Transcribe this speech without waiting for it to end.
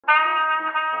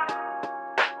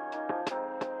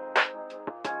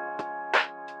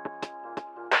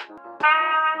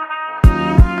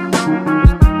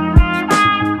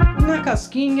Na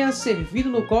casquinha, servido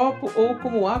no copo ou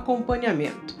como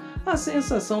acompanhamento. A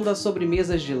sensação das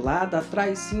sobremesas de gelada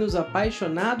atrai sim os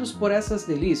apaixonados por essas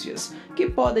delícias, que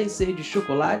podem ser de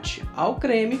chocolate ao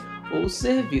creme ou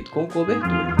servido com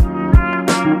cobertura.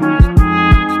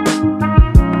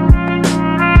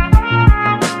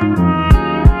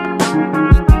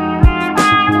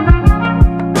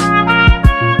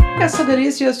 Essa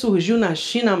delícia surgiu na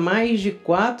China há mais de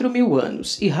 4.000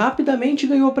 anos e rapidamente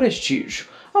ganhou prestígio.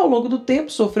 Ao longo do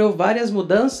tempo, sofreu várias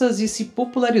mudanças e se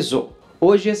popularizou.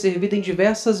 Hoje é servida em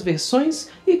diversas versões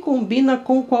e combina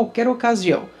com qualquer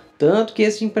ocasião. Tanto que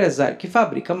esse empresário, que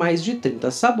fabrica mais de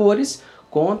 30 sabores,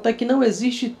 conta que não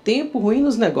existe tempo ruim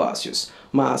nos negócios.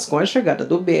 Mas com a chegada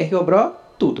do B-R-O-BRÓ,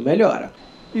 tudo melhora.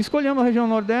 Escolhemos a região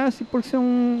Nordeste porque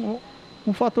um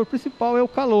fator principal é o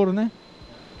calor, né?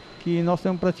 Que nós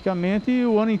temos praticamente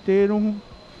o ano inteiro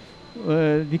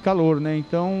de calor, né?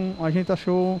 Então a gente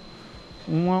achou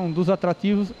um dos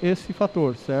atrativos esse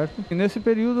fator, certo? E nesse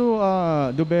período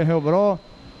do B-R-O-BRÓ,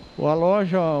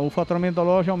 o faturamento da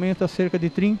loja aumenta cerca de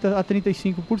 30% a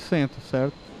 35%,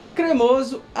 certo?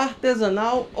 Cremoso,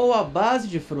 artesanal ou à base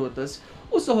de frutas.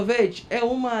 O sorvete é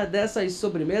uma dessas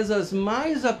sobremesas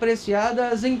mais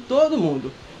apreciadas em todo o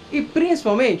mundo. E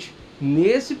principalmente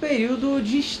nesse período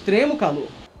de extremo calor.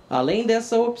 Além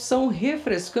dessa opção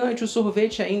refrescante, o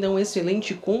sorvete ainda é um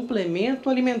excelente complemento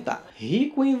alimentar,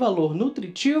 rico em valor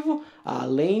nutritivo,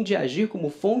 além de agir como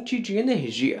fonte de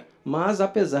energia. Mas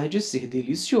apesar de ser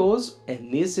delicioso, é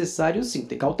necessário sim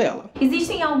ter cautela.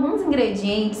 Existem alguns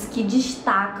ingredientes que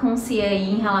destacam-se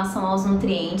aí em relação aos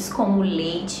nutrientes, como o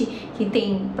leite, que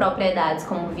tem propriedades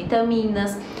como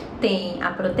vitaminas, tem a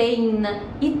proteína,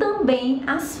 e também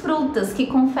as frutas, que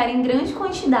conferem grande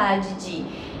quantidade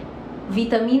de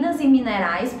vitaminas e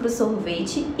minerais para o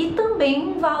sorvete e também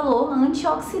um valor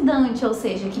antioxidante, ou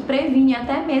seja, que previne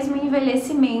até mesmo o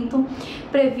envelhecimento,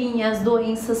 previne as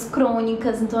doenças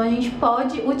crônicas. Então a gente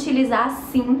pode utilizar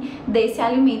sim desse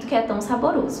alimento que é tão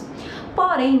saboroso.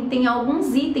 Porém, tem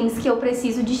alguns itens que eu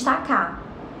preciso destacar,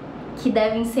 que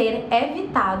devem ser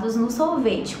evitados no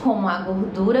sorvete, como a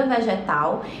gordura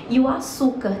vegetal e o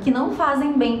açúcar, que não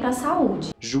fazem bem para a saúde.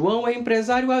 João é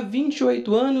empresário há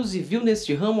 28 anos e viu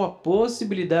neste ramo a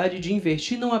possibilidade de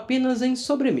investir não apenas em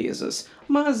sobremesas,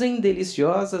 mas em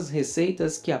deliciosas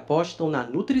receitas que apostam na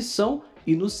nutrição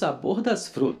e no sabor das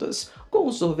frutas, com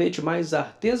um sorvete mais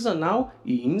artesanal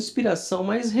e inspiração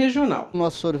mais regional. O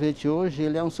nosso sorvete hoje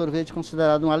ele é um sorvete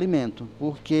considerado um alimento,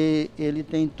 porque ele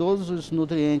tem todos os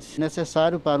nutrientes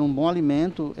necessários para um bom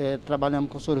alimento. Trabalhamos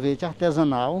com sorvete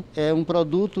artesanal, é um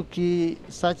produto que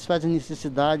satisfaz a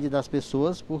necessidade das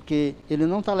pessoas, porque ele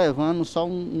não está levando só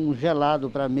um gelado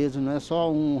para a mesa, não é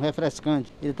só um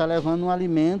refrescante, ele está levando um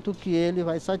alimento que ele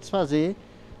vai satisfazer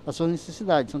as suas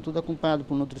necessidades. São tudo acompanhado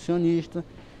por nutricionista.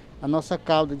 A nossa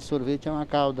calda de sorvete é uma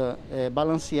calda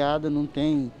balanceada, não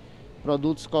tem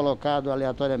produtos colocados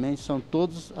aleatoriamente, são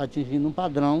todos atingindo um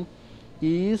padrão,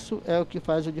 e isso é o que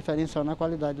faz o diferencial na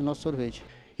qualidade do nosso sorvete.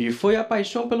 E foi a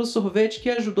paixão pelo sorvete que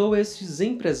ajudou esses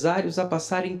empresários a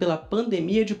passarem pela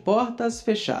pandemia de portas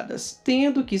fechadas,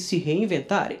 tendo que se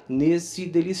reinventarem nesse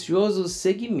delicioso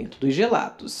segmento dos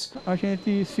gelados. A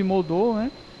gente se moldou,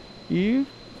 né? E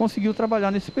conseguiu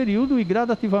trabalhar nesse período, e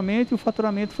gradativamente o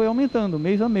faturamento foi aumentando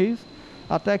mês a mês,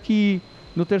 até que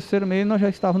no terceiro mês nós já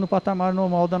estávamos no patamar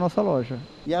normal da nossa loja.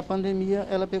 E a pandemia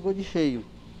ela pegou de cheio.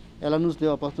 Ela nos deu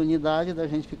a oportunidade da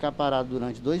gente ficar parado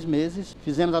durante 2 meses.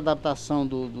 Fizemos a adaptação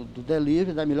do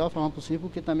delivery da melhor forma possível,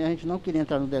 porque também a gente não queria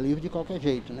entrar no delivery de qualquer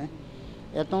jeito, né?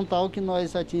 É tão tal que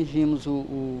nós atingimos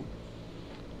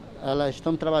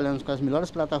estamos trabalhando com as melhores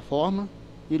plataformas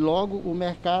e logo o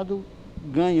mercado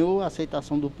ganhou a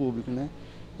aceitação do público, né?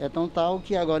 É tão tal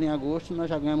que agora em agosto nós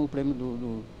já ganhamos o prêmio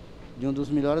de um dos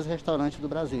melhores restaurantes do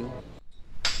Brasil.